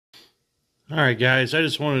Alright guys, I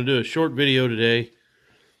just wanted to do a short video today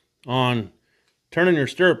on turning your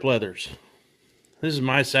stirrup leathers. This is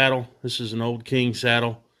my saddle. This is an old King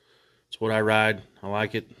saddle. It's what I ride. I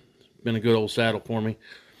like it. It's been a good old saddle for me.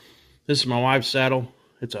 This is my wife's saddle.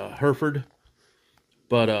 It's a Hereford.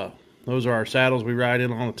 But those are our saddles we ride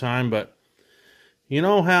in all the time. But you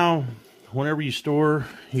know how whenever you store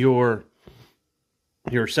your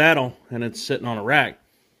saddle and it's sitting on a rack,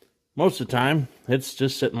 most of the time it's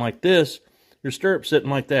just sitting like this. Your stirrup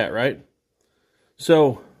sitting like that, right?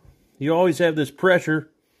 So you always have this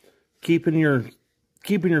pressure keeping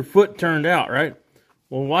your foot turned out, right?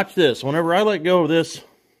 Well, watch this. Whenever I let go of this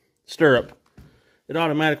stirrup, it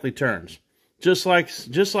automatically turns. Just like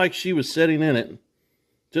she was sitting in it.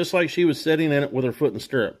 Just like she was sitting in it with her foot in the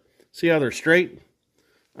stirrup. See how they're straight?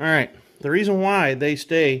 All right. The reason why they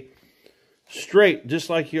stay straight just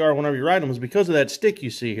like you are whenever you ride them is because of that stick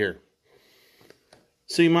you see here.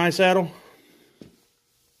 See my saddle?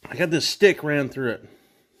 I got this stick ran through it.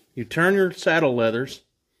 You turn your saddle leathers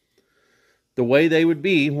the way they would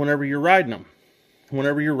be whenever you're riding them.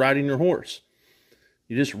 Whenever you're riding your horse.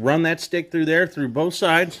 You just run that stick through there, through both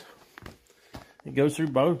sides. It goes through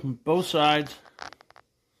both sides.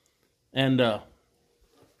 And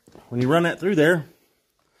when you run that through there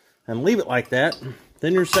and leave it like that,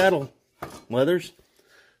 then your saddle leathers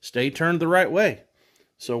stay turned the right way.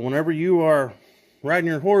 So whenever you are riding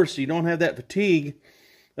your horse, you don't have that fatigue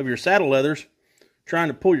of your saddle leathers trying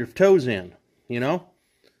to pull your toes in, you know?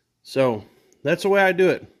 So that's the way I do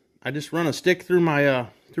it. I just run a stick through my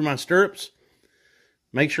stirrups,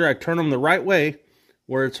 make sure I turn them the right way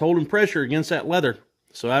where it's holding pressure against that leather,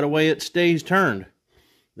 so that way it stays turned.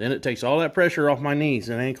 Then it takes all that pressure off my knees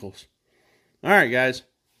and ankles. All right, guys,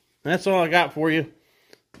 that's all I got for you.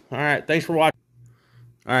 All right, thanks for watching.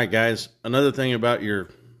 All right, guys, another thing about your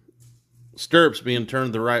stirrups being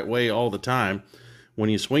turned the right way all the time, when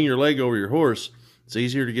you swing your leg over your horse, it's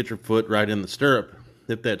easier to get your foot right in the stirrup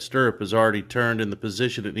if that stirrup is already turned in the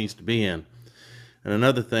position it needs to be in. And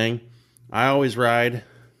another thing, I always ride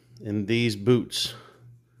in these boots.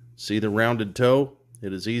 See the rounded toe?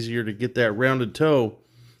 It is easier to get that rounded toe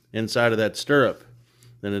inside of that stirrup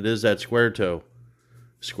than it is that square toe.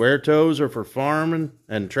 Square toes are for farming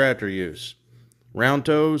and tractor use. Round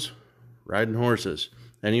toes, riding horses.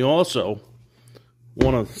 And you also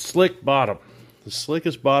want a slick bottom. The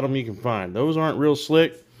slickest bottom you can find. Those aren't real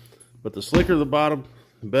slick, but the slicker the bottom,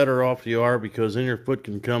 the better off you are, because then your foot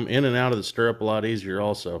can come in and out of the stirrup a lot easier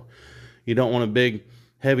also. You don't want a big,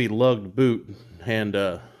 heavy lugged boot and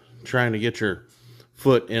trying to get your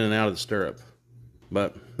foot in and out of the stirrup.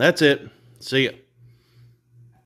 But that's it. See ya.